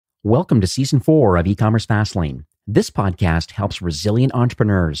Welcome to Season 4 of E-commerce Fastlane. This podcast helps resilient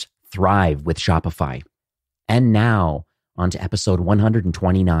entrepreneurs thrive with Shopify. And now, on to episode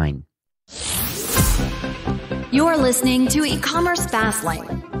 129. You're listening to E-commerce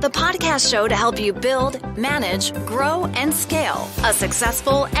Fastlane, the podcast show to help you build, manage, grow, and scale a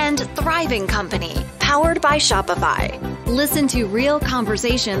successful and thriving company powered by Shopify. Listen to real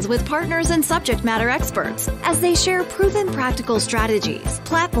conversations with partners and subject matter experts as they share proven practical strategies,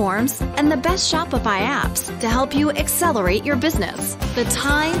 platforms, and the best Shopify apps to help you accelerate your business. The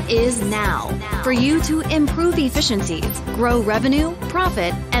time is now for you to improve efficiencies, grow revenue,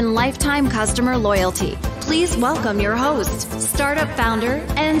 profit, and lifetime customer loyalty. Please welcome your host, startup founder,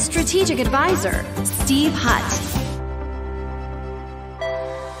 and strategic advisor, Steve Hutt.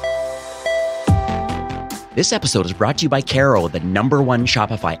 This episode is brought to you by Caro, the #1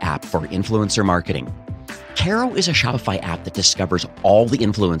 Shopify app for influencer marketing. Caro is a Shopify app that discovers all the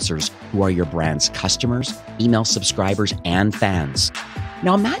influencers who are your brand's customers, email subscribers, and fans.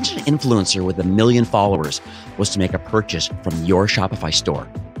 Now imagine an influencer with 1 million followers was to make a purchase from your Shopify store.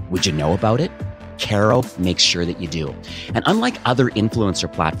 Would you know about it? Caro makes sure that you do. And unlike other influencer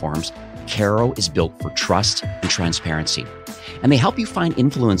platforms, Caro is built for trust and transparency. And they help you find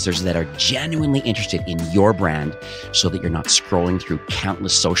influencers that are genuinely interested in your brand so that you're not scrolling through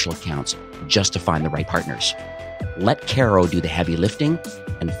countless social accounts just to find the right partners. Let Caro do the heavy lifting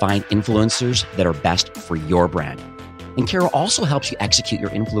and find influencers that are best for your brand. And Caro also helps you execute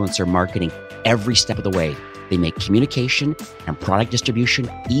your influencer marketing every step of the way. They make communication and product distribution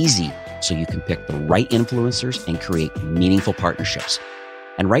easy so you can pick the right influencers and create meaningful partnerships.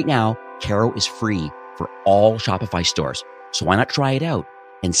 And right now, Caro is free for all Shopify stores. So why not try it out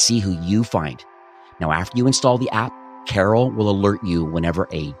and see who you find? Now, after you install the app, Caro will alert you whenever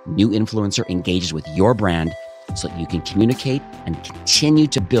a new influencer engages with your brand so that you can communicate and continue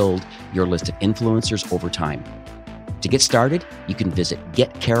to build your list of influencers over time. To get started, you can visit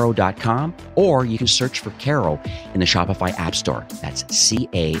getcaro.com or you can search for Caro in the Shopify App Store. That's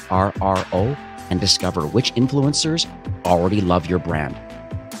Carro, and discover which influencers already love your brand.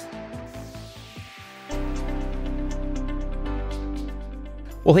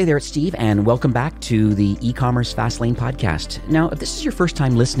 Well, hey there, it's Steve, and welcome back to the E-commerce Fastlane podcast. Now, if this is your first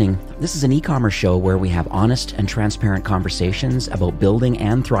time listening, this is an e-commerce show where we have honest and transparent conversations about building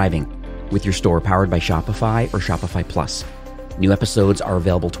and thriving with your store powered by Shopify or Shopify Plus. New episodes are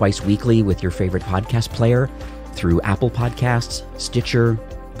available twice weekly with your favorite podcast player through Apple Podcasts, Stitcher,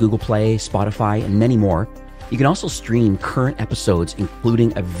 Google Play, Spotify, and many more. You can also stream current episodes,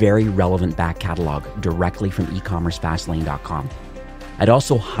 including a very relevant back catalog, directly from ecommercefastlane.com. I'd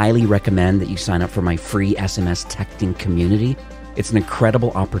also highly recommend that you sign up for my free SMS texting community. It's an incredible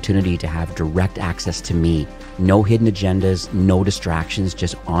opportunity to have direct access to me. No hidden agendas, no distractions,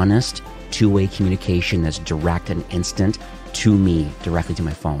 just honest, two-way communication that's direct and instant to me, directly to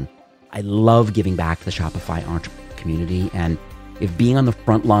my phone. I love giving back to the Shopify entrepreneur community, and if being on the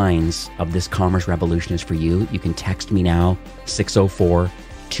front lines of this commerce revolution is for you, you can text me now,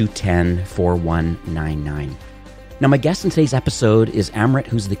 604-210-4199. Now, my guest in today's episode is Amrit,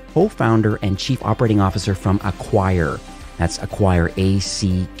 who's the co-founder and chief operating officer from Acquire. That's Acquire,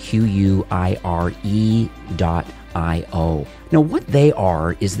 ACQUIRE.io. Now, what they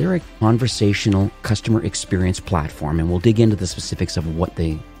are is they're a conversational customer experience platform, and we'll dig into the specifics of what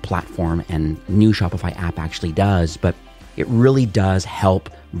the platform and new Shopify app actually does, but it really does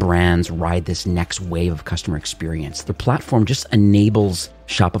help brands ride this next wave of customer experience. The platform just enables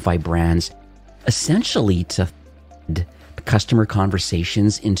Shopify brands essentially to customer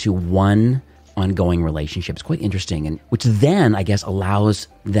conversations into one ongoing relationship. It's quite interesting, and which then, I guess, allows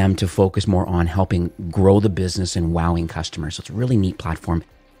them to focus more on helping grow the business and wowing customers. So it's a really neat platform.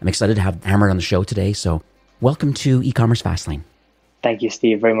 I'm excited to have Amrit on the show today. So welcome to E-commerce Fastlane. Thank you,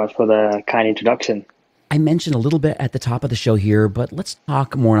 Steve, very much for the kind introduction. I mentioned a little bit at the top of the show here, but let's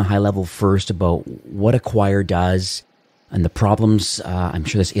talk more on a high level first about what Acquire does and the problems. I'm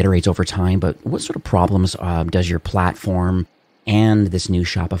sure this iterates over time, but what sort of problems does your platform and this new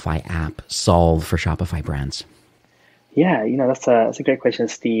Shopify app solve for Shopify brands? Yeah, that's a great question,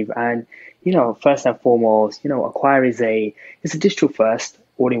 Steve. And, first and foremost, Acquire is it's a digital first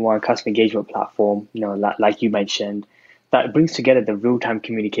all-in-one customer engagement platform, like you mentioned, that brings together the real-time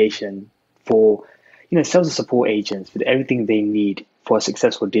communication for, sales and support agents with everything they need for a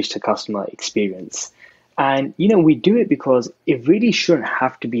successful digital customer experience. And, we do it because it really shouldn't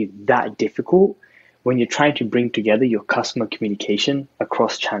have to be that difficult when you're trying to bring together your customer communication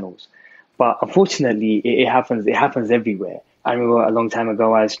across channels. But unfortunately, it happens everywhere. I remember a long time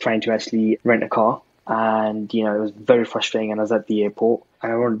ago, I was trying to actually rent a car, and, it was very frustrating. And I was at the airport,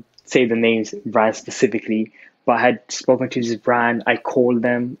 and I wanted say the names brand specifically, but I had spoken to this brand. I called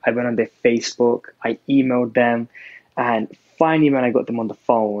them, I went on their Facebook, I emailed them, and finally when I got them on the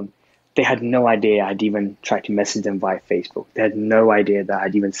phone, they had no idea I'd even tried to message them via Facebook. They had no idea that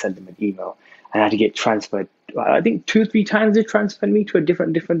I'd even sent them an email, and I had to get transferred. I think 2 or 3 times they transferred me to a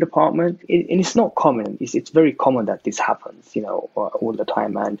different department. And it's not common. It's very common that this happens, all the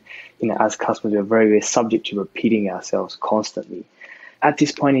time. And as customers, we're very subject to repeating ourselves constantly. At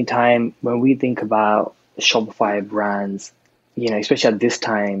this point in time, when we think about Shopify brands, especially at this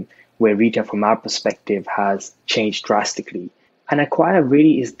time where retail from our perspective has changed drastically, and Acquire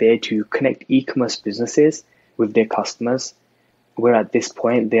really is there to connect e-commerce businesses with their customers, where at this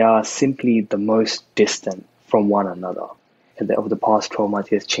point they are simply the most distant from one another. And over the past 12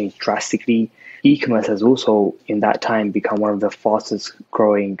 months, it has changed drastically. E-commerce has also, in that time, become one of the fastest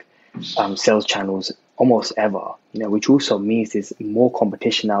growing sales channels almost ever, which also means there's more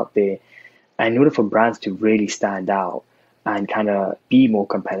competition out there. And in order for brands to really stand out and kind of be more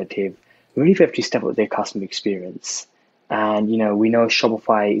competitive, we really have to step up their customer experience. And, we know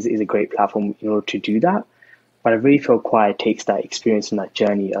Shopify is a great platform in order to do that. But I really feel Acquire takes that experience and that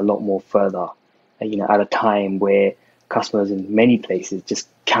journey a lot more further, at a time where customers in many places just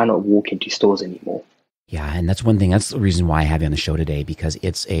cannot walk into stores anymore. Yeah, and that's one thing. That's the reason why I have you on the show today, because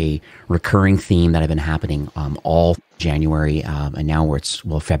it's a recurring theme that I've been happening all January, and now it's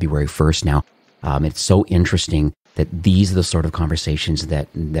February 1st now. It's so interesting that these are the sort of conversations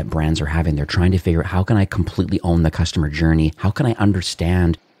that brands are having. They're trying to figure out, how can I completely own the customer journey? How can I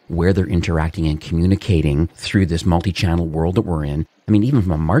understand where they're interacting and communicating through this multi-channel world that we're in? I mean, even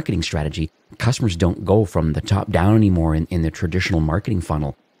from a marketing strategy, customers don't go from the top down anymore in the traditional marketing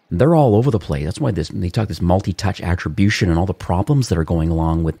funnel. They're all over the place. That's why they talk this multi-touch attribution and all the problems that are going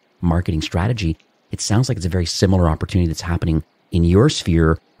along with marketing strategy. It sounds like it's a very similar opportunity that's happening in your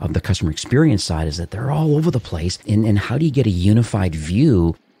sphere of the customer experience side, is that they're all over the place. And how do you get a unified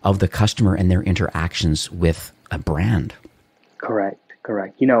view of the customer and their interactions with a brand? Correct.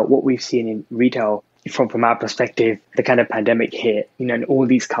 What we've seen in retail from our perspective, the kind of pandemic hit, and all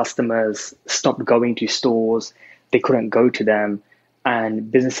these customers stopped going to stores. They couldn't go to them,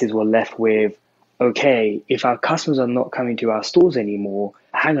 and businesses were left with, okay, if our customers are not coming to our stores anymore,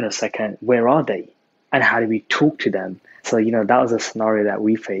 hang on a second, where are they? And how do we talk to them? So, that was a scenario that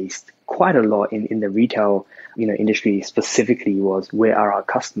we faced quite a lot in the retail, industry specifically, was, where are our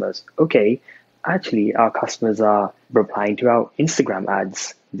customers? Okay, actually, our customers are replying to our Instagram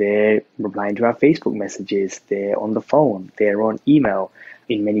ads. They're replying to our Facebook messages. They're on the phone. They're on email.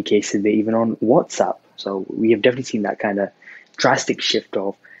 In many cases, they're even on WhatsApp. So we have definitely seen that kind of drastic shift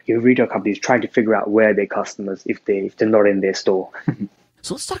of retail companies trying to figure out where their customers, if they're not in their store.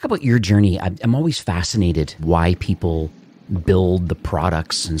 So let's talk about your journey. I'm always fascinated why people build the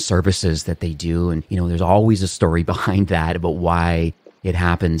products and services that they do. And, there's always a story behind that about why it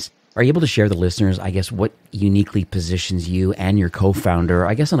happens. Are you able to share the listeners, I guess, what uniquely positions you and your co-founder,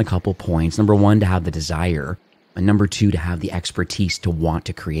 I guess, on a couple points? Number one, to have the desire, and number two, to have the expertise to want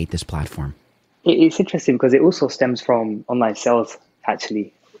to create this platform. It's interesting because it also stems from online sales,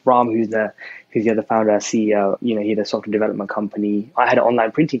 actually. Ram, who's the other founder, CEO, he had a software development company. I had an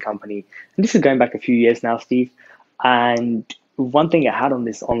online printing company. And this is going back a few years now, Steve. And one thing I had on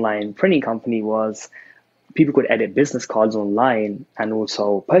this online printing company was people could edit business cards online and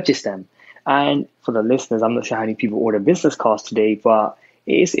also purchase them. And for the listeners, I'm not sure how many people order business cards today, but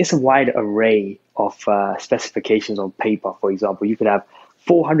it's a wide array of specifications on paper. For example, you could have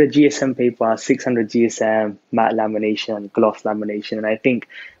 400 GSM paper, 600 GSM, matte lamination, gloss lamination. And I think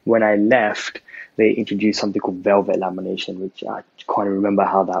when I left, they introduced something called velvet lamination, which I can't remember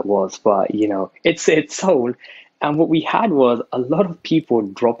how that was, but it's sold. And what we had was a lot of people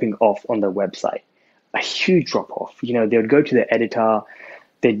dropping off on the website, a huge drop off. They would go to the editor,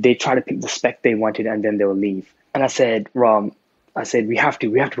 they try to pick the spec they wanted, and then they'll leave. And I said, Ram, we have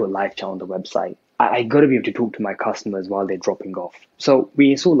to put live chat on the website. I got to be able to talk to my customers while they're dropping off. So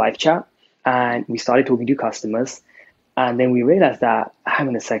we installed live chat and we started talking to customers. And then we realized that, hang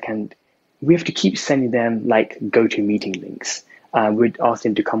on a second, we have to keep sending them like go-to-meeting links. We'd ask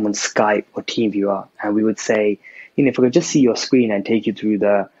them to come on Skype or TeamViewer, and we would say, if I could just see your screen and take you through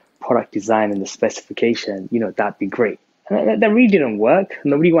the product design and the specification, that'd be great. And that really didn't work.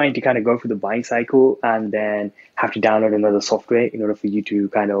 Nobody wanted to kind of go through the buying cycle and then have to download another software in order for you to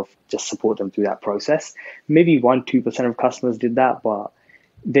kind of just support them through that process. Maybe 1-2% of customers did that, but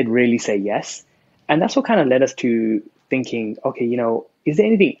they'd really say yes. And that's what kind of led us to thinking, okay, is there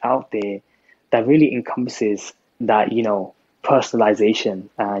anything out there that really encompasses that, personalization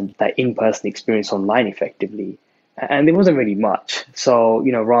and that in-person experience online effectively? and there wasn't really much. So,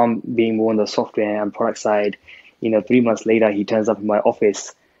 Ram being more on the software and product side, 3 months later, he turns up in my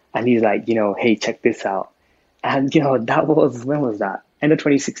office and he's like, hey, check this out. And, that was, when was that? End of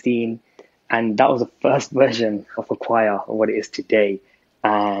 2016. And that was the first version of Acquire, of what it is today.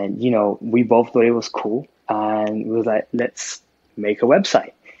 And, we both thought it was cool. And we was like, let's make a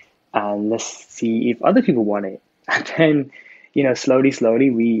website and let's see if other people want it. And then, slowly,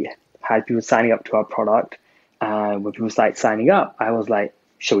 we had people signing up to our product. And when people started signing up, I was like,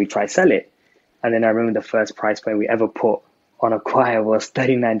 should we try sell it? And then I remember the first price point we ever put on Acquire was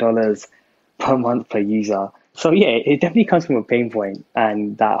 $39 per month per user. So yeah, it definitely comes from a pain point,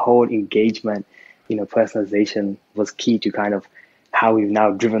 and that whole engagement, personalization was key to kind of how we've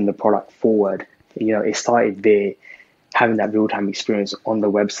now driven the product forward. It started there, having that real-time experience on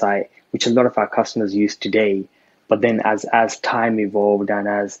the website, which a lot of our customers use today. But then as time evolved and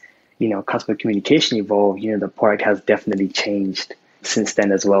as customer communication evolved, the product has definitely changed since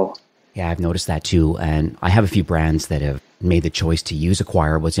then as well. Yeah, I've noticed that too. And I have a few brands that have made the choice to use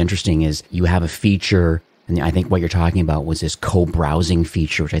Acquire. What's interesting is you have a feature, and I think what you're talking about was this co-browsing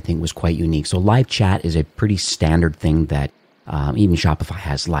feature, which I think was quite unique. So live chat is a pretty standard thing that even Shopify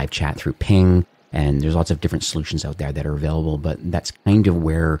has live chat through Ping, and there's lots of different solutions out there that are available, but that's kind of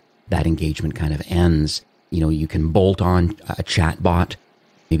where that engagement kind of ends. You can bolt on a chat bot,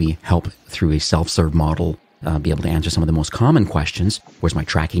 maybe help through a self-serve model, be able to answer some of the most common questions. Where's my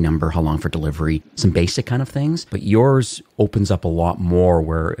tracking number? How long for delivery? Some basic kind of things. But yours opens up a lot more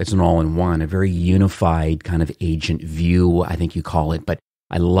where it's an all-in-one, a very unified kind of agent view, I think you call it. But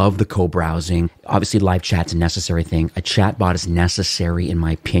I love the co-browsing. Obviously, live chat's a necessary thing. A chat bot is necessary, in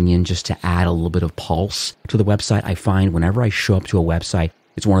my opinion, just to add a little bit of pulse to the website. I find whenever I show up to a website,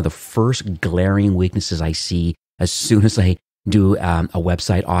 it's one of the first glaring weaknesses I see as soon as I do a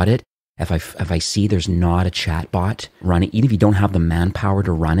website audit. If I see there's not a chat bot running, even if you don't have the manpower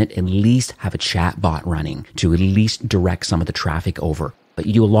to run it, at least have a chat bot running to at least direct some of the traffic over. But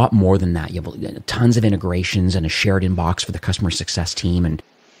you do a lot more than that. You have tons of integrations and a shared inbox for the customer success team, and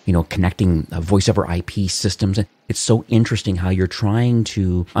connecting voice over IP systems. It's so interesting how you're trying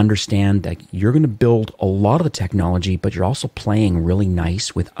to understand that you're going to build a lot of the technology, but you're also playing really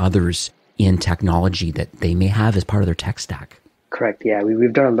nice with others in technology that they may have as part of their tech stack. Correct. Yeah,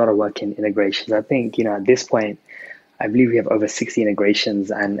 we've done a lot of work in integrations. I think, at this point, I believe we have over 60 integrations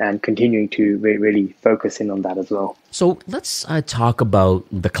and continuing to really focus in on that as well. So let's talk about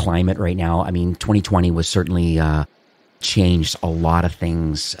the climate right now. I mean, 2020 was certainly changed a lot of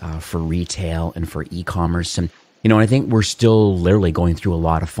things for retail and for e-commerce. And, I think we're still literally going through a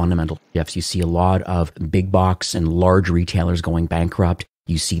lot of fundamental shifts. You see a lot of big box and large retailers going bankrupt.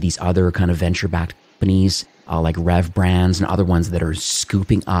 You see these other kind of venture-backed companies like Rev Brands and other ones that are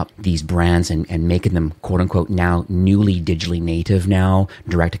scooping up these brands and making them, quote unquote, now newly digitally native now,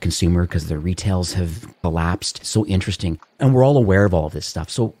 direct to consumer, because the retails have collapsed. So interesting. And we're all aware of all of this stuff.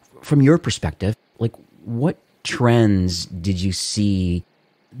 So from your perspective, like what trends did you see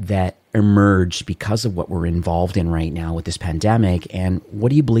that emerged because of what we're involved in right now with this pandemic? And what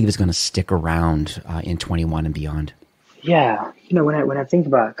do you believe is going to stick around in 21 and beyond? Yeah, when I think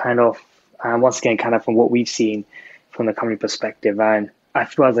about kind of, once again, kind of from what we've seen from the company perspective, and I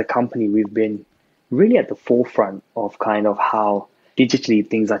feel as a company, we've been really at the forefront of kind of how digitally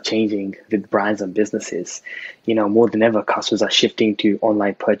things are changing with brands and businesses. More than ever, customers are shifting to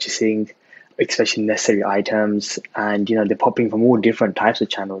online purchasing, especially necessary items, and they're popping from all different types of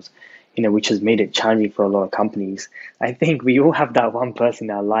channels, which has made it challenging for a lot of companies. I think we all have that one person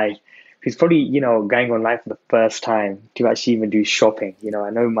in our life who's probably going online for the first time to actually even do shopping. I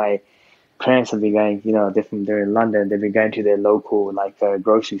know my parents have been going, they're in London, they've been going to their local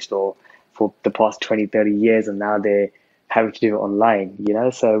grocery store for the past 20, 30 years, and now they're having to do it online,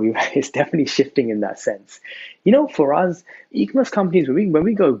 so it's definitely shifting in that sense. For us, e-commerce companies, when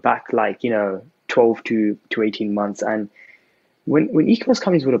we go back 12 to 18 months, and when e-commerce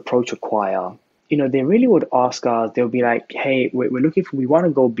companies would approach Acquire, they really would ask us, they'll be like, hey, we want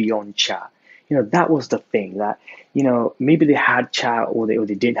to go beyond chat. That was the thing that, maybe they had chat or they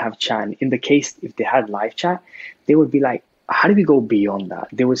didn't have chat. And in the case, if they had live chat, they would be like, how do we go beyond that?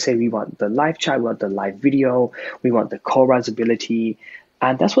 They would say, we want the live chat, we want the live video, we want the co-browsability.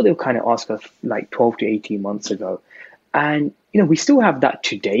 And that's what they would kind of ask us 12 to 18 months ago. And, we still have that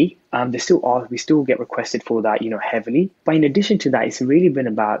today. We still get requested for that, heavily. But in addition to that, it's really been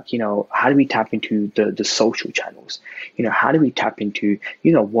about, how do we tap into the social channels? How do we tap into,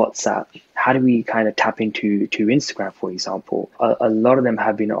 WhatsApp? How do we kind of tap into Instagram, for example? A lot of them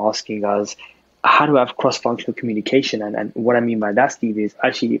have been asking us, how do I have cross-functional communication? And what I mean by that, Steve, is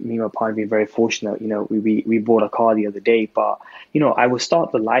actually me and my partner being very fortunate. We bought a car the other day, but I will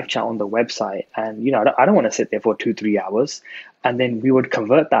start the live chat on the website, and I don't want to sit there for 2-3 hours, and then we would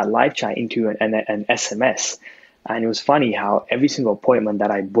convert that live chat into an SMS. And it was funny how every single appointment that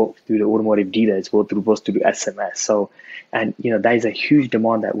I booked through the automotive dealers was through SMS. So, and that is a huge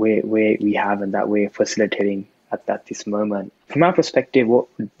demand that we have and that we're facilitating at this moment. From our perspective,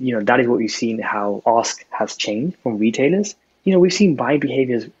 that is what we've seen, how ask has changed from retailers. We've seen buying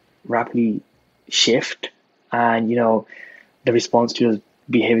behaviors rapidly shift, and the response to those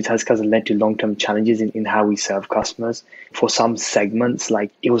behaviors has led to long-term challenges in how we serve customers. For some segments,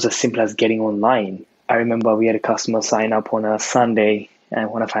 like it was as simple as getting online. I remember we had a customer sign up on a Sunday, and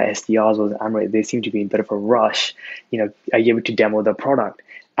one of our SDRs was, Amrit, they seem to be in a bit of a rush. Are you able to demo the product?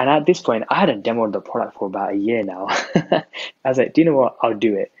 And at this point, I hadn't demoed the product for about a year now. I was like, do you know what? I'll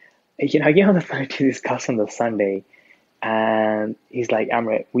do it. I get on the phone to this customer Sunday, and he's like,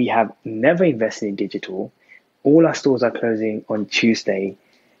 Amrit, we have never invested in digital. All our stores are closing on Tuesday.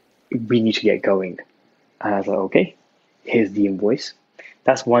 We need to get going. And I was like, okay, here's the invoice.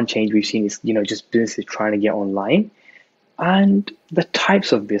 That's one change we've seen is, just businesses trying to get online. And the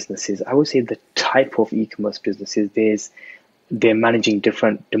types of businesses, I would say the type of e-commerce businesses, they're managing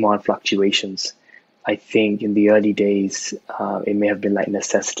different demand fluctuations. I think in the early days, it may have been like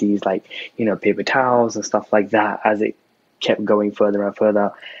necessities like, paper towels and stuff like that. As it kept going further and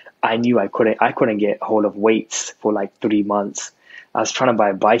further, I knew I couldn't get a hold of weights for like 3 months. I was trying to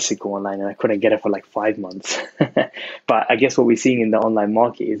buy a bicycle online and I couldn't get it for like 5 months. But I guess what we're seeing in the online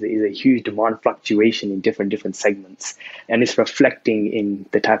market is a huge demand fluctuation in different segments. And it's reflecting in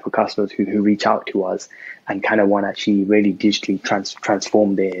the type of customers who reach out to us and kind of want to actually really digitally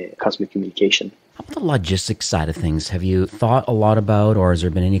transform their customer communication. How about the logistics side of things? Have you thought a lot about, or has there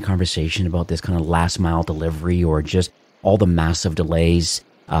been any conversation about this kind of last mile delivery, or just all the massive delays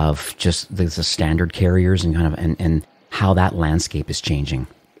of just the standard carriers and and how that landscape is changing?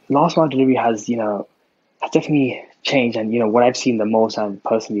 Last mile delivery has definitely changed. And, what I've seen the most and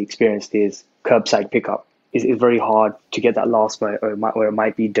personally experienced is curbside pickup. It's very hard to get that last mile, or it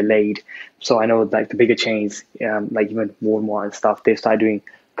might be delayed. So I know like the bigger chains, like even Walmart and stuff, they started doing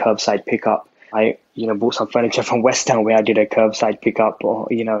curbside pickup. I, bought some furniture from West Town where I did a curbside pickup, or,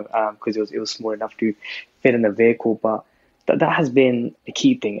 because it was small enough to fit in the vehicle. But that has been a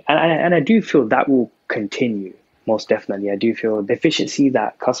key thing. And I do feel that will continue. Most definitely. I do feel the efficiency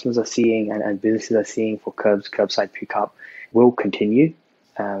that customers are seeing and businesses are seeing for curbside pickup will continue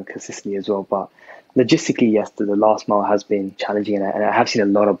consistently as well. But logistically, yes, the last mile has been challenging, and I have seen a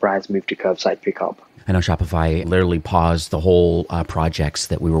lot of brands move to curbside pickup. I know Shopify literally paused the whole projects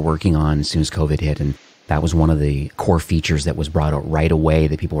that we were working on as soon as COVID hit, and that was one of the core features that was brought out right away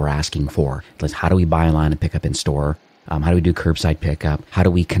that people were asking for. Like, how do we buy online and pick up in store? How do we do curbside pickup? How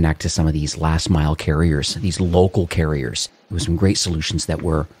do we connect to some of these last mile carriers, these local carriers? There was some great solutions that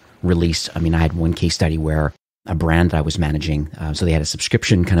were released. I mean, I had one case study where a brand I was managing, so they had a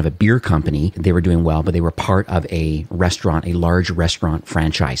subscription, kind of a beer company. They were doing well, but they were part of a large restaurant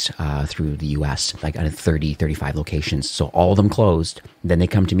franchise through the US, like 30, 35 locations. So all of them closed. Then they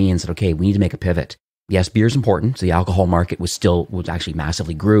come to me and said, okay, we need to make a pivot. Yes, beer is important. So the alcohol market was actually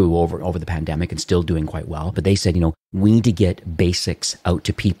massively grew over the pandemic and still doing quite well. But they said, we need to get basics out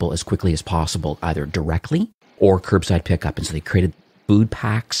to people as quickly as possible, either directly or curbside pickup. And so they created food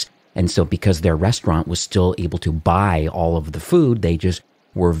packs. And so because their restaurant was still able to buy all of the food, they just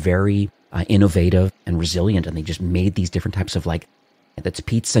were very innovative and resilient. And they just made these different types of that's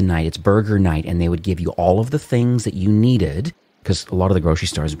pizza night, it's burger night. And they would give you all of the things that you needed, because a lot of the grocery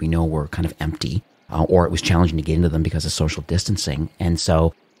stores we know were kind of empty. Or it was challenging to get into them because of social distancing. And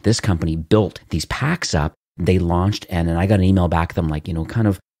so this company built these packs up. They launched, and then I got an email back to them kind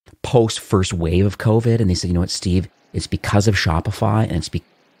of post first wave of COVID. And they said, you know what, Steve, it's because of Shopify, and it's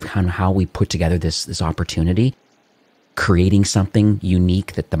kind of how we put together this opportunity, creating something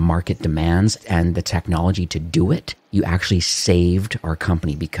unique that the market demands and the technology to do it. You actually saved our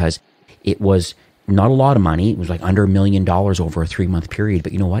company, because it was not a lot of money. It was like under $1 million over a 3-month period.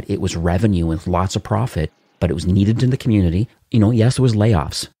 But you know what? It was revenue with lots of profit, but it was needed in the community. Yes, it was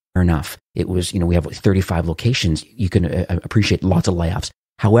layoffs. Fair enough. It was, we have 35 locations. You can appreciate lots of layoffs.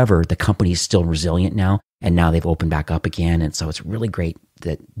 However, the company is still resilient now, and now they've opened back up again. And so it's really great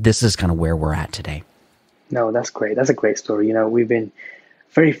that this is kind of where we're at today. No, that's great. That's a great story. We've been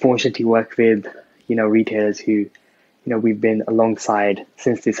very fortunate to work with, retailers who, we've been alongside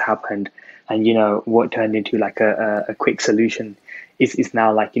since this happened. And, what turned into like a quick solution is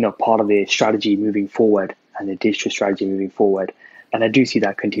now part of the strategy moving forward, and the digital strategy moving forward. And I do see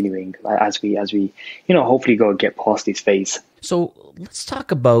that continuing as we hopefully get past this phase. So let's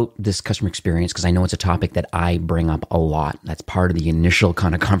talk about this customer experience, because I know it's a topic that I bring up a lot. That's part of the initial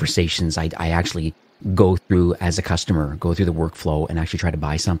kind of conversations I actually go through as a customer, go through the workflow and actually try to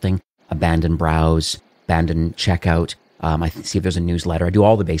buy something, abandon browse, abandon checkout. I see if there's a newsletter. I do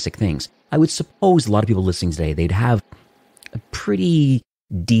all the basic things. I would suppose a lot of people listening today, they'd have a pretty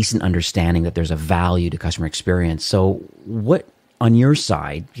decent understanding that there's a value to customer experience. So what on your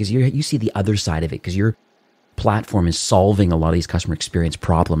side, because you see the other side of it, because your platform is solving a lot of these customer experience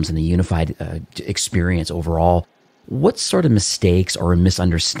problems and the unified experience overall, what sort of mistakes or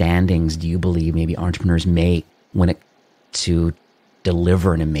misunderstandings do you believe maybe entrepreneurs make when it to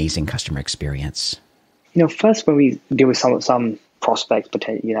deliver an amazing customer experience? First, when we deal with some prospects,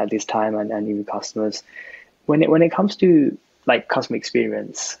 potentially, at this time, and even customers, when it comes to like customer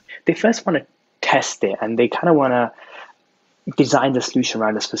experience, they first want to test it, and they kind of want to design the solution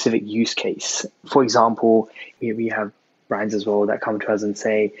around a specific use case. For example, we have brands as well that come to us and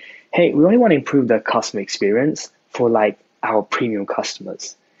say, hey, we only want to improve the customer experience for like our premium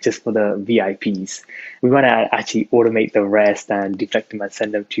customers, just for the VIPs. We want to actually automate the rest and deflect them and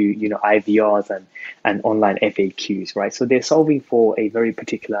send them to IVRs and online FAQs, right? So they're solving for a very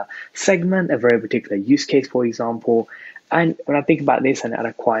particular segment, a very particular use case, for example. And when I think about this and at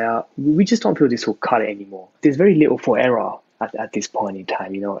Acquire, we just don't feel this will cut it anymore. There's very little for error at this point in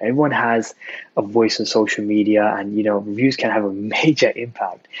time. Everyone has a voice on social media, and reviews can have a major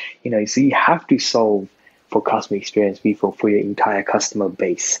impact. So you have to solve for customer experience for your entire customer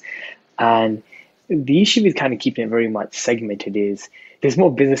base. And the issue with kind of keeping it very much segmented is there's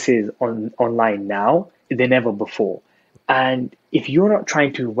more businesses online now than ever before. And if you're not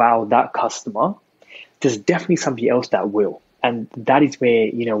trying to wow that customer, there's definitely somebody else that will. And that is where,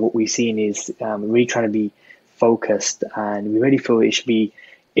 what we've seen is really trying to be focused, and we really feel it should be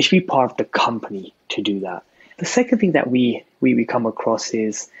part of the company to do that. The second thing that we come across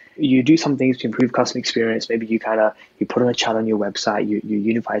is you do some things to improve customer experience. Maybe you put on a chat on your website, you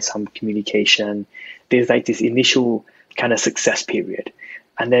unify some communication. There's like this initial kind of success period,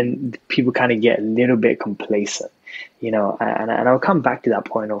 and then people kind of get a little bit complacent, and I'll come back to that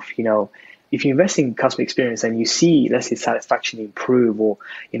point of, if you invest in customer experience and you see, let's say, satisfaction improve, or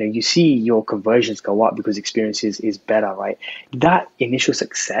you see your conversions go up because experience is better, right? That initial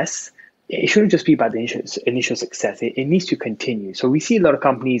success, it shouldn't just be about the initial success. It needs to continue. So we see a lot of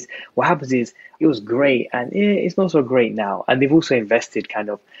companies, what happens is it was great and it's not so great now. And they've also invested kind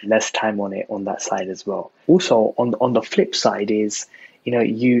of less time on it on that side as well. Also, on the flip side is,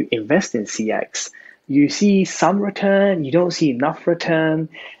 you invest in CX, you see some return, you don't see enough return.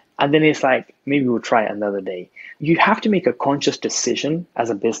 And then it's like, maybe we'll try it another day. You have to make a conscious decision as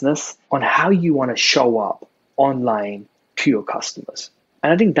a business on how you want to show up online to your customers.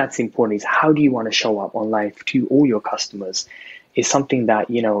 And I think that's important, is how do you want to show up online to all your customers is something that,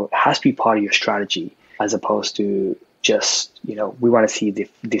 has to be part of your strategy, as opposed to just, we want to see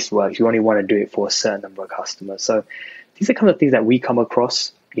if this works. We only want to do it for a certain number of customers. So these are kind of things that we come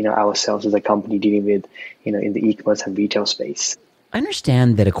across, ourselves as a company dealing with, in the e-commerce and retail space. I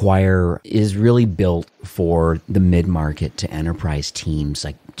understand that Acquire is really built for the mid-market to enterprise teams,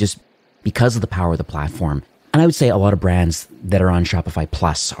 like just because of the power of the platform. And I would say a lot of brands that are on Shopify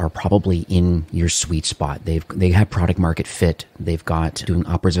Plus are probably in your sweet spot. They have product market fit. They've got doing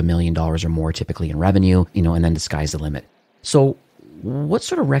upwards of $1 million or more typically in revenue, and then the sky's the limit. So what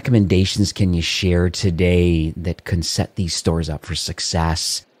sort of recommendations can you share today that can set these stores up for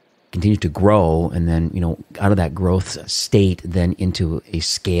success, continue to grow, and then, out of that growth state, then into a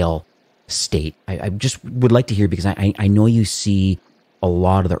scale state? I just would like to hear, because I know you see a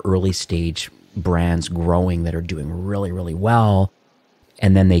lot of the early stage brands growing that are doing really, really well,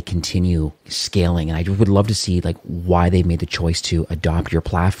 and then they continue scaling. And I would love to see like why they made the choice to adopt your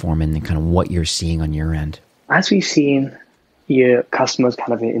platform, and then kind of what you're seeing on your end. As we've seen your customers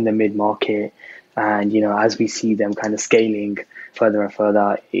kind of in the mid-market, and, as we see them kind of scaling further and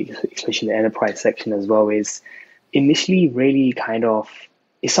further, especially in the enterprise section as well, is initially really kind of,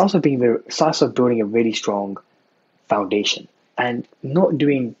 it starts off building a really strong foundation and not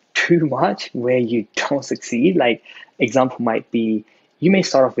doing too much where you don't succeed. Like, example might be, you may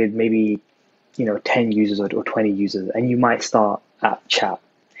start off with maybe, 10 users or 20 users, and you might start at chat.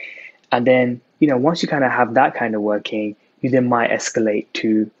 And then, once you kind of have that kind of working, you then might escalate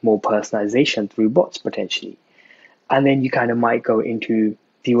to more personalization through bots potentially. And then you kind of might go into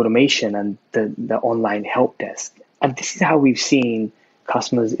the automation and the online help desk. And this is how we've seen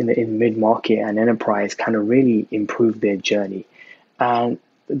customers in mid-market and enterprise kind of really improve their journey. And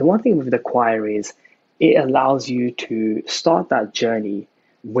the one thing with Acquire is it allows you to start that journey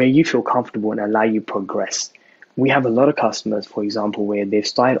where you feel comfortable and allow you progress. We have a lot of customers, for example, where they've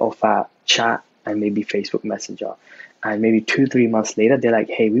started off at chat and maybe Facebook Messenger. And maybe 2-3 months later, they're like,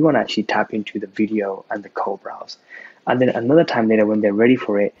 hey, we want to actually tap into the video and the co-browse. And then another time later, when they're ready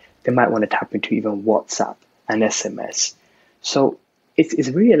for it, they might want to tap into even WhatsApp and SMS. So it's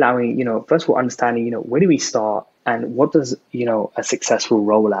really allowing, first of all, understanding, where do we start and what does, a successful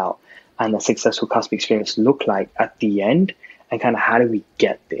rollout and a successful customer experience look like at the end, and kind of how do we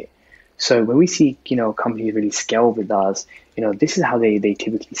get there? So when we see, companies really scale with us, this is how they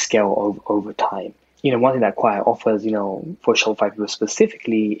typically scale over time. One thing that Acquire offers, for Shopify people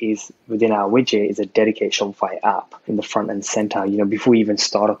specifically is within our widget is a dedicated Shopify app in the front and center, before we even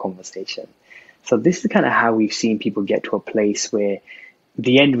start a conversation. So this is kind of how we've seen people get to a place where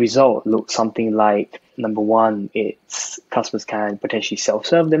the end result looks something like, number one, it's customers can potentially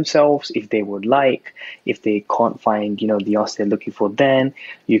self-serve themselves if they would like. If they can't find, the answer they're looking for, then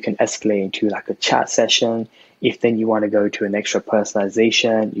you can escalate into like a chat session. If then you want to go to an extra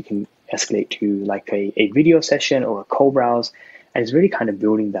personalization, you can escalate to like a video session or a co-browse. And it's really kind of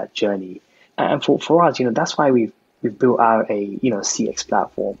building that journey. And for us, that's why we've built out a, CX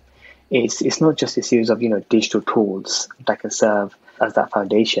platform. It's not just a series of, digital tools that can serve as that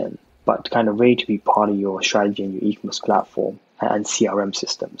foundation, but kind of ready to be part of your strategy and your e-commerce platform and CRM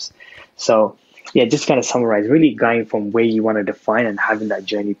systems. So yeah, just kind of summarize, really going from where you want to define and having that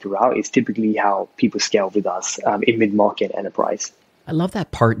journey throughout is typically how people scale with us in mid-market enterprise. I love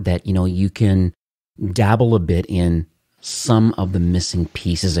that part that, you can dabble a bit in some of the missing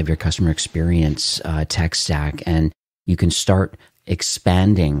pieces of your customer experience tech stack, and you can start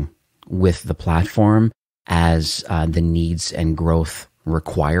expanding with the platform as the needs and growth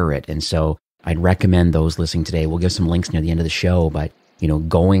require it. And so I'd recommend those listening today, we'll give some links near the end of the show, but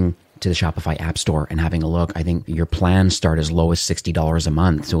going to the Shopify App Store and having a look. I think your plans start as low as $60 a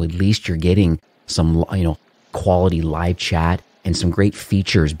month. So at least you're getting some, quality live chat and some great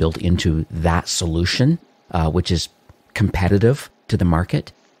features built into that solution, which is competitive to the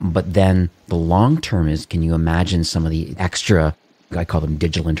market. But then the long term is, can you imagine some of the extra, I call them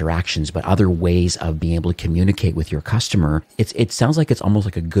digital interactions, but other ways of being able to communicate with your customer? It sounds like it's almost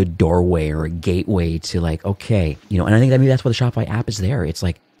like a good doorway or a gateway to like, okay, and I think that maybe that's why the Shopify app is there. It's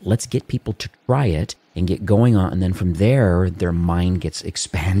like, let's get people to try it and get going on. And then from there, their mind gets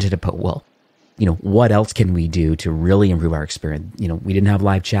expanded about, well, what else can we do to really improve our experience? We didn't have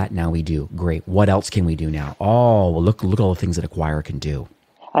live chat. Now we do. Great. What else can we do now? Oh, well, look at all the things that Acquire can do.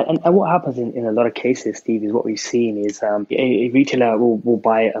 And what happens in a lot of cases, Steve, is what we've seen is a retailer will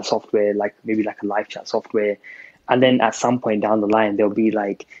buy a software, like maybe like a live chat software. And then at some point down the line, they'll be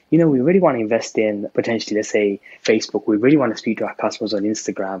like, we really want to invest in potentially, let's say, Facebook. We really want to speak to our customers on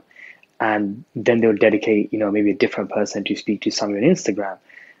Instagram. And then they'll dedicate, maybe a different person to speak to someone on Instagram.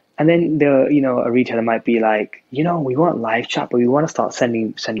 And then a retailer might be like, we want live chat, but we want to start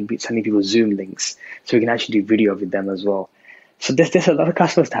sending people Zoom links so we can actually do video with them as well. So there's a lot of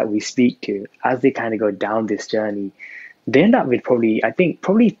customers that we speak to as they kind of go down this journey. They end up with probably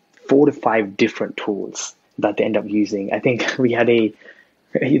 4 to 5 different tools that they end up using. I think last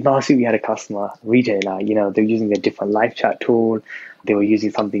week we had a customer retailer, they're using a different live chat tool. They were using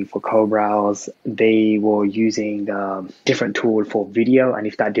something for co-browse. They were using a different tool for video. And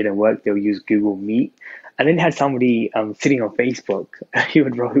if that didn't work, they'll use Google Meet. And then they had somebody sitting on Facebook. He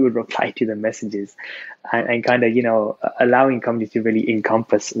would reply to the messages and kind of, allowing companies to really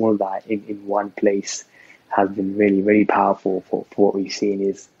encompass all that in one place has been really, really powerful for what we've seen.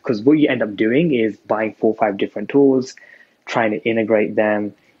 Is because what you end up doing is buying 4 or 5 different tools, trying to integrate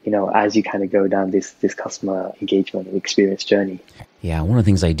them, as you kind of go down this customer engagement and experience journey. Yeah, one of the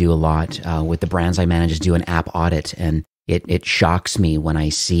things I do a lot with the brands I manage is do an app audit. And it shocks me when I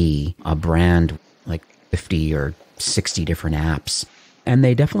see a brand like 50 or 60 different apps. And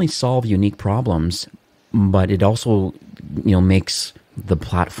they definitely solve unique problems, but it also, makes the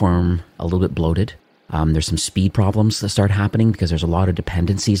platform a little bit bloated. There's some speed problems that start happening because there's a lot of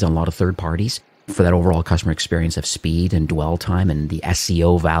dependencies on a lot of third parties for that overall customer experience of speed and dwell time and the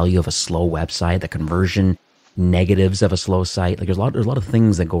SEO value of a slow website, the conversion negatives of a slow site. Like there's a lot of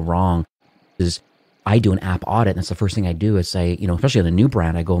things that go wrong. Is I do an app audit, and that's the first thing I do is say, especially on a new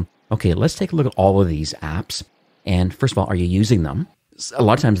brand, I go, okay, let's take a look at all of these apps. And first of all, are you using them? A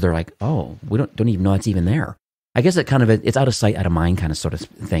lot of times they're like, oh, we don't even know it's even there. I guess it's out of sight, out of mind kind of sort of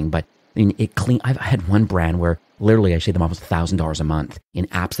thing. But I mean, I've had one brand where literally I saved them almost $1,000 a month in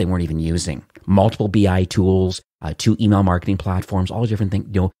apps they weren't even using. Multiple BI tools, 2 email marketing platforms, all different things,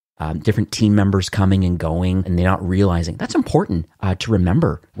 different team members coming and going, and they're not realizing. That's important to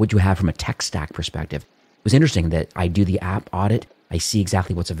remember what you have from a tech stack perspective. It was interesting that I do the app audit. I see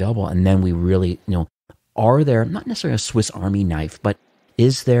exactly what's available. And then we really, are there, not necessarily a Swiss Army knife, but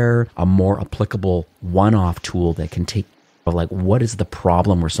is there a more applicable one-off tool that can take, like, what is the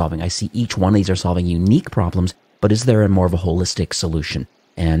problem we're solving? I see each one of these are solving unique problems, but is there a more of a holistic solution?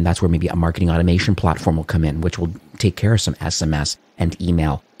 And that's where maybe a marketing automation platform will come in, which will take care of some SMS and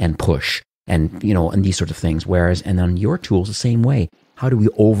email and push and, and these sorts of things. Whereas, and on your tools, the same way. How do we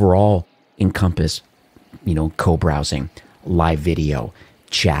overall encompass, co-browsing, live video,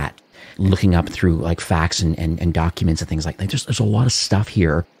 chat, looking up through like facts and documents and things like that? There's a lot of stuff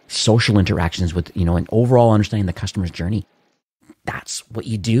here, social interactions with, and overall understanding the customer's journey. That's what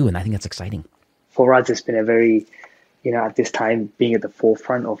you do. And I think that's exciting. For us, it's been a very, at this time, being at the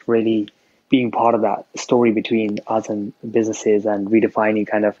forefront of really being part of that story between us and businesses and redefining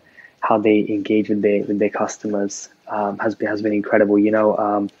kind of how they engage with their customers has been incredible.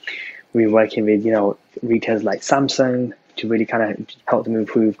 We're working with, retailers like Samsung to really kind of help them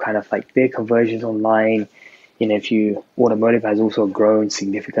improve kind of like their conversions online. Automotive has also grown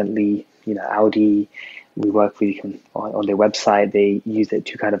significantly. Audi, we work with on their website. They use it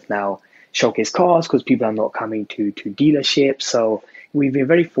to kind of now showcase cars because people are not coming to dealerships. So we've been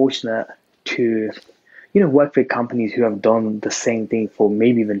very fortunate to, work with companies who have done the same thing for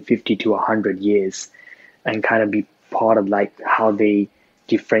maybe even 50 to 100 years and kind of be part of like how they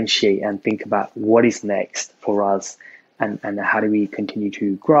differentiate and think about what is next for us and how do we continue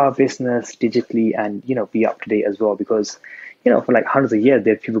to grow our business digitally and, be up to date as well. Because, for like hundreds of years,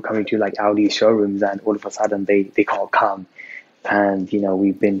 there are people coming to like Audi showrooms and all of a sudden they can't come. And,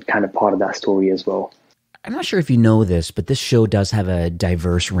 we've been kind of part of that story as well. I'm not sure if you know this, but this show does have a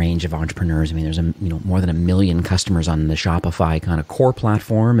diverse range of entrepreneurs. I mean, there's more than 1 million customers on the Shopify kind of core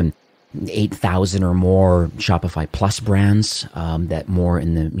platform and 8,000 or more Shopify Plus brands that more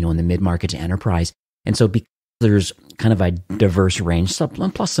in the in the mid-market to enterprise. And so because there's kind of a diverse range,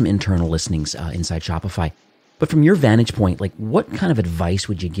 plus some internal listings inside Shopify. But from your vantage point, like what kind of advice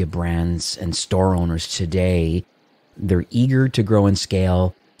would you give brands and store owners today? They're eager to grow and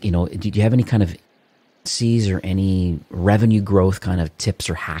scale. Do you have any kind of C's or any revenue growth kind of tips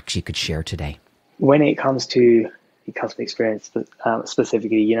or hacks you could share today? When it comes to the customer experience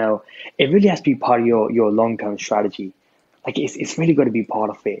specifically, it really has to be part of your long-term strategy. Like it's really got to be part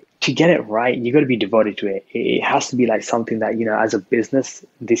of it. To get it right, you got to be devoted to it. It has to be like something that, as a business,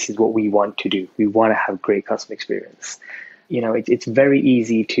 this is what we want to do. We want to have great customer experience. It's very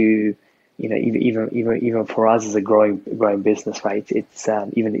easy to, even for us as a growing business, right? It's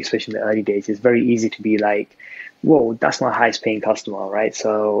even especially in the early days, it's very easy to be like, whoa, that's my highest paying customer, right?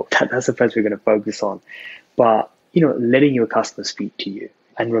 So that's the first we're going to focus on. But, letting your customers speak to you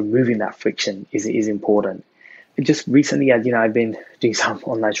and removing that friction is important. Just recently, as I've been doing some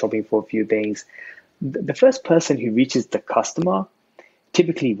online shopping for a few things. The first person who reaches the customer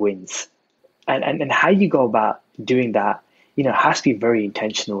typically wins. And how you go about doing that, has to be very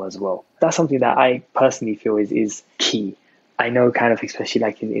intentional as well. That's something that I personally feel is key. I know kind of, especially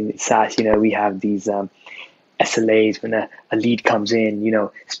like in SaaS, we have these SLAs when a lead comes in,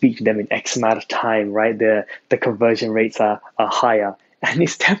 speak to them in X amount of time, right? The conversion rates are higher. And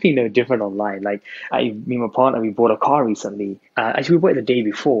it's definitely no different online. Like me and my partner, we bought a car recently. Actually, we bought it the day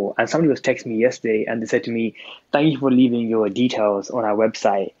before. And somebody was texting me yesterday and they said to me, thank you for leaving your details on our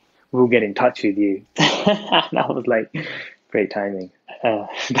website. We'll get in touch with you. And I was like, great timing.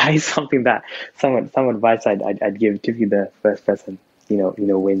 That is something that some advice I'd give. Typically the first person,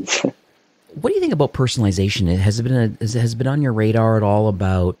 wins. What do you think about personalization? Has it been on your radar at all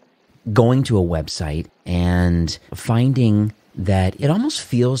about going to a website and finding that it almost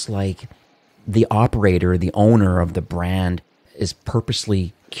feels like the operator, the owner of the brand is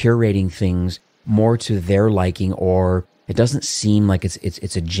purposely curating things more to their liking, or it doesn't seem like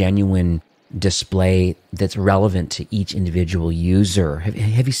it's a genuine display that's relevant to each individual user.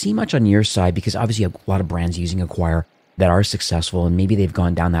 Have you seen much on your side? Because obviously you have a lot of brands using Acquire that are successful, and maybe they've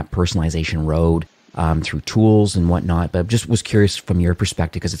gone down that personalization road through tools and whatnot. But just was curious from your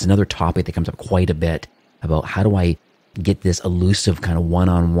perspective, because it's another topic that comes up quite a bit about how do I get this elusive kind of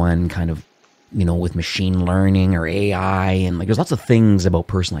one-on-one kind of, with machine learning or AI. And like, there's lots of things about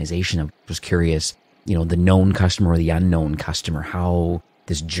personalization. I'm just curious, the known customer or the unknown customer, how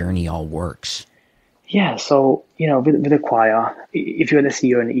this journey all works. Yeah. So, with Acquire, if you're, let's say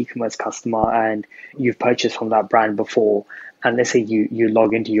you're an e-commerce customer and you've purchased from that brand before And let's say you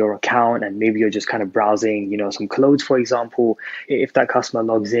log into your account and maybe you're just kind of browsing, some clothes, for example. If that customer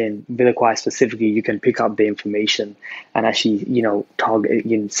logs in, with Acquire specifically, you can pick up the information and actually,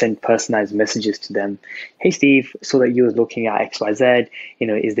 target, send personalized messages to them. Hey, Steve, so that you was looking at XYZ,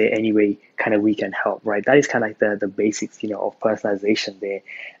 is there any way kind of we can help, right? That is kind of like the basics, of personalization there.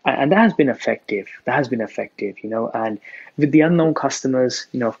 And that has been effective. And with the unknown customers,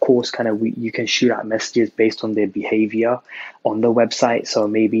 of course, you can shoot out messages based on their behavior on the website. So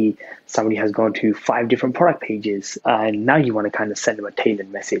maybe somebody has gone to 5 different product pages and now you want to kind of send them a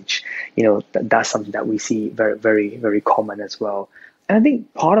tailored message. That's something that we see very, very, very common as well. And I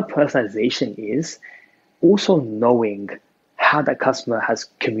think part of personalization is also knowing how that customer has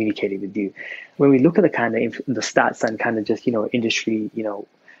communicated with you. When we look at the kind of the stats and kind of just, industry,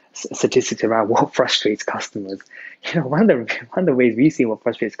 statistics around what frustrates customers, one of the ways we see what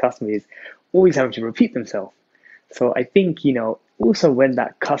frustrates customers is always having to repeat themselves. So I think, also when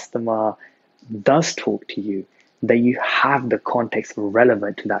that customer does talk to you, that you have the context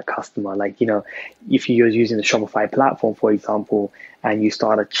relevant to that customer. Like, if you're using the Shopify platform, for example, and you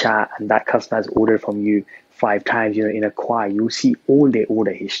start a chat and that customer has ordered from you 5 times, in Acquire, you'll see all their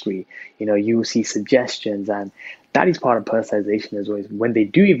order history, you'll see suggestions. And that is part of personalization as well. Is when they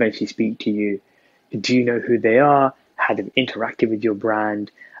do eventually speak to you, do you know who they are, how they've interacted with your brand,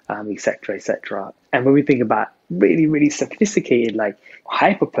 etc., etc. And when we think about really, really sophisticated, like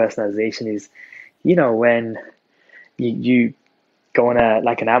hyper personalization is, when you go on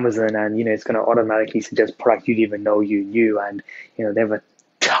an Amazon and, it's going to automatically suggest products you didn't even know you knew. And, they have a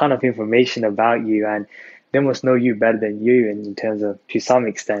ton of information about you and they must know you better than you in terms of, to some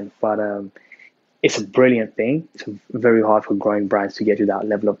extent. But it's a brilliant thing. It's very hard for growing brands to get to that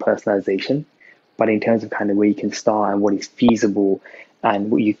level of personalization. But in terms of kind of where you can start and what is feasible and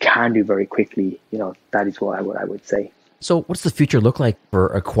what you can do very quickly, that is what I would say. So what's the future look like for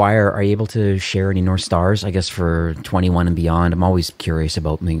Acquire? Are you able to share any North Stars, I guess, for 21 and beyond? I'm always curious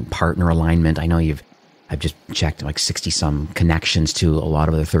about partner alignment. I know I've just checked like 60 some connections to a lot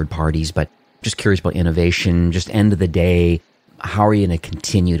of other third parties, but just curious about innovation. Just end of the day, how are you going to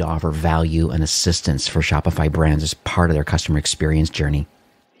continue to offer value and assistance for Shopify brands as part of their customer experience journey?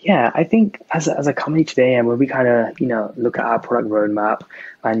 Yeah, I think as a company today, and when we kind of, look at our product roadmap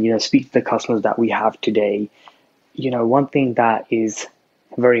and, speak to the customers that we have today, one thing that is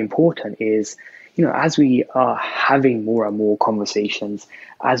very important is, as we are having more and more conversations,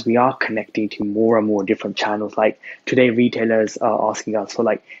 as we are connecting to more and more different channels, like today retailers are asking us for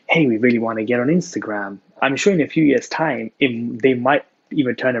like, hey, we really want to get on Instagram. I'm sure in a few years' time, they might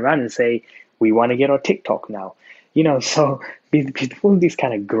even turn around and say, we want to get on TikTok now. So with all this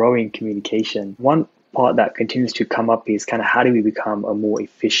kind of growing communication, one part that continues to come up is kind of how do we become a more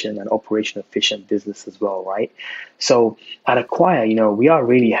efficient and operational efficient business as well, right? So at Acquire, we are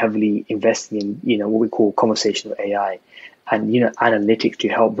really heavily investing in, what we call conversational AI and, analytics to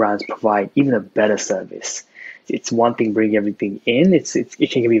help brands provide even a better service. It's one thing bringing everything in.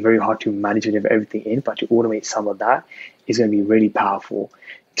 It can be very hard to manage everything in, but to automate some of that is going to be really powerful.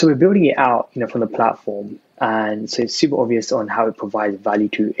 So we're building it out, from the platform. And so it's super obvious on how it provides value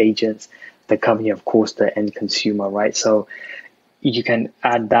to agents, the company, of course, the end consumer, right? So you can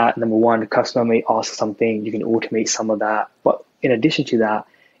add that. Number one, the customer may ask something, you can automate some of that. But in addition to that,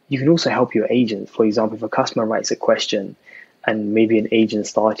 you can also help your agent. For example, if a customer writes a question and maybe an agent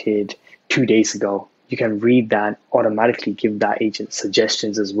started 2 days ago, you can read that, automatically give that agent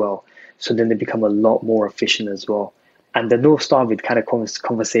suggestions as well. So then they become a lot more efficient as well. And the North Star with kind of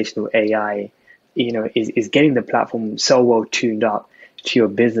conversational AI, is getting the platform so well tuned up to your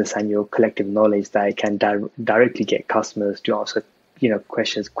business and your collective knowledge that it can directly get customers to answer,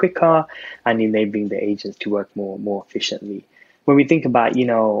 questions quicker and enabling the agents to work more efficiently. When we think about,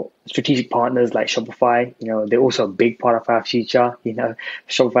 strategic partners like Shopify, they're also a big part of our future.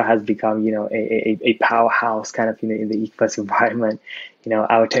 Shopify has become, a powerhouse kind of, in the e-commerce environment.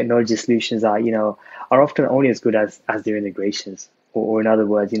 Our technology solutions are often only as good as their integrations. Or in other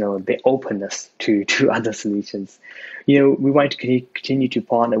words, the openness to other solutions. We want to continue to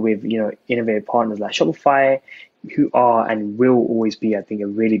partner with, innovative partners like Shopify, who are and will always be, I think, a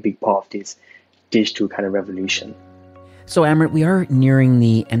really big part of this digital kind of revolution. So Amrit, we are nearing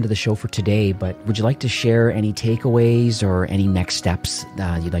the end of the show for today, but would you like to share any takeaways or any next steps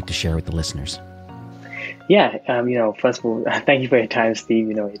you'd like to share with the listeners? Yeah, first of all, thank you for your time, Steve.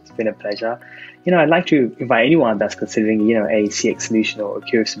 It's been a pleasure. I'd like to invite anyone that's considering, a CX solution or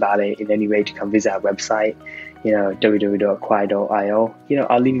curious about it in any way to come visit our website, www.acquire.io.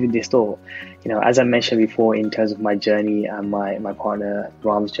 I'll leave you with this thought. As I mentioned before, in terms of my journey and my partner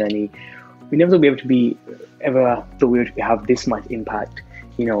Ram's journey, we never thought we would have this much impact,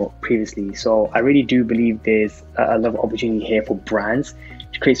 previously. So I really do believe there's a lot of opportunity here for brands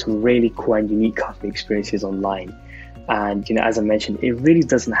to create some really cool and unique customer experiences online. And, as I mentioned, it really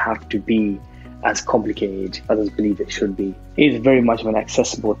doesn't have to be as complicated as I believe it should be. It is very much of an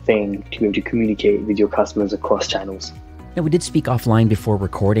accessible thing to be able to communicate with your customers across channels. Now, we did speak offline before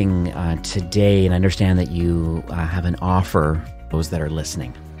recording today, and I understand that you have an offer for those that are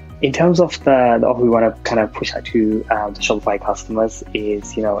listening. In terms of the offer we want to kind of push out to the Shopify customers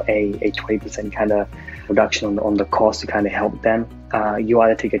is, a 20% kind of reduction on the cost to kind of help them. You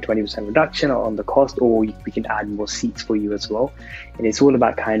either take a 20% reduction on the cost, or we can add more seats for you as well. And it's all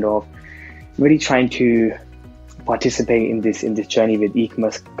about kind of really trying to participate in this journey with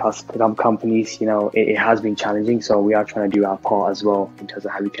e-commerce companies. It has been challenging, so we are trying to do our part as well in terms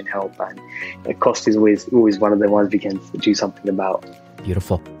of how we can help. And the cost is always one of the ones we can do something about.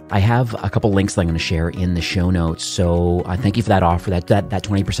 Beautiful. I have a couple links that I'm going to share in the show notes. So thank you for that offer. That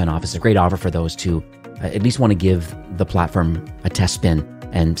 20% off is a great offer for those who at least want to give the platform a test spin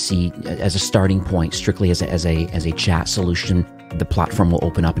and see as a starting point, strictly as a chat solution. The platform will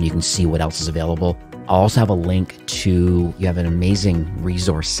open up and you can see what else is available. I'll also have a link to, you have an amazing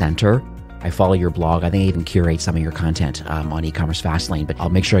resource center. I follow your blog. I think I even curate some of your content on e-commerce Fastlane, but I'll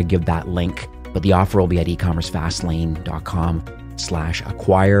make sure I give that link. But the offer will be at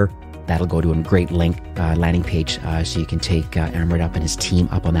ecommercefastlane.com/acquire. That'll go to a great link, landing page, so you can take Amrit up and his team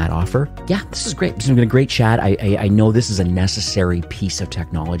up on that offer. Yeah, this is great. This has been a great chat. I know this is a necessary piece of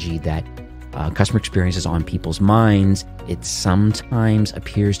technology that customer experience is on people's minds. It sometimes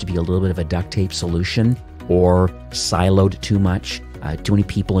appears to be a little bit of a duct tape solution or siloed too much, too many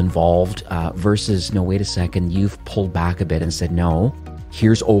people involved, versus, no, wait a second, you've pulled back a bit and said, no,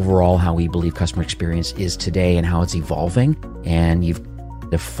 here's overall how we believe customer experience is today and how it's evolving. And you've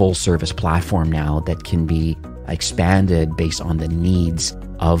the full service platform now that can be expanded based on the needs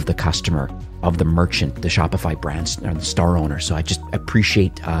of the customer, of the merchant, the Shopify brand, or the store owner. So I just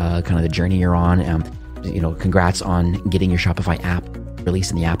appreciate kind of the journey you're on. Congrats on getting your Shopify app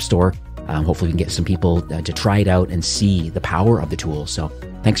released in the App Store. Hopefully we can get some people to try it out and see the power of the tool. So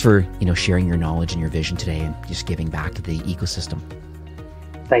thanks for sharing your knowledge and your vision today and just giving back to the ecosystem.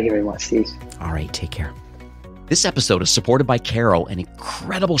 Thank you very much, Steve. All right, take care. This episode is supported by Caro, an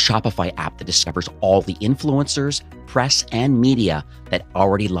incredible Shopify app that discovers all the influencers, press, and media that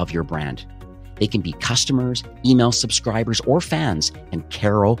already love your brand. They can be customers, email subscribers, or fans, and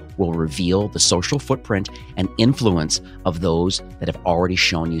Caro will reveal the social footprint and influence of those that have already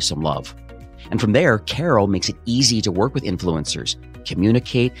shown you some love. And from there, Caro makes it easy to work with influencers,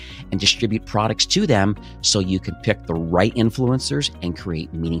 communicate, and distribute products to them so you can pick the right influencers and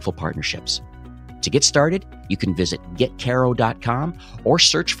create meaningful partnerships. To get started, you can visit getcaro.com or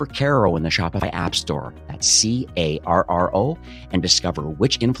search for Caro in the Shopify App Store. That's Carro, and discover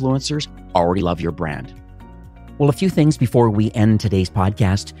which influencers already love your brand. Well, a few things before we end today's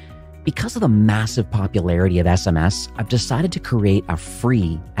podcast. Because of the massive popularity of SMS, I've decided to create a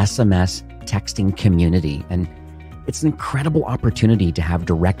free SMS texting community. And it's an incredible opportunity to have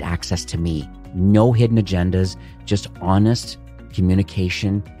direct access to me. No hidden agendas, just honest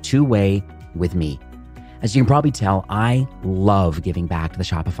communication, two-way, with me. As you can probably tell, I love giving back to the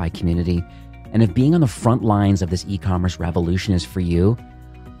Shopify community. And if being on the front lines of this e-commerce revolution is for you,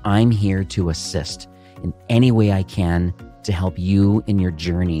 I'm here to assist in any way I can to help you in your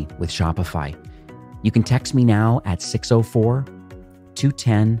journey with Shopify. You can text me now at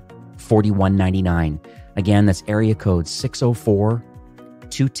 604-210-4199. Again, that's area code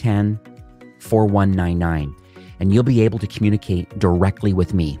 604-210-4199. And you'll be able to communicate directly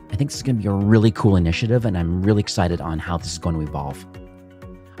with me. I think this is going to be a really cool initiative, and I'm really excited on how this is going to evolve.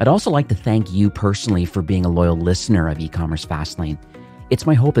 I'd also like to thank you personally for being a loyal listener of e-commerce Fastlane. It's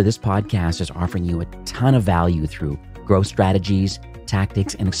my hope that this podcast is offering you a ton of value through growth strategies,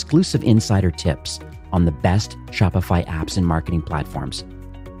 tactics, and exclusive insider tips on the best Shopify apps and marketing platforms,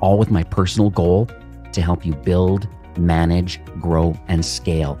 all with my personal goal to help you build, manage, grow, and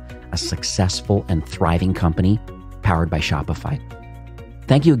scale a successful and thriving company powered by Shopify.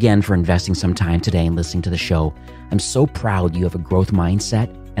 Thank you again for investing some time today and listening to the show. I'm so proud you have a growth mindset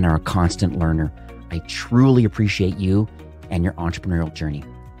and are a constant learner. I truly appreciate you and your entrepreneurial journey.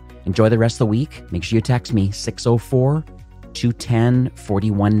 Enjoy the rest of the week. Make sure you text me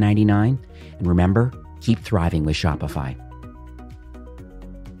 604-210-4199. And remember, keep thriving with Shopify.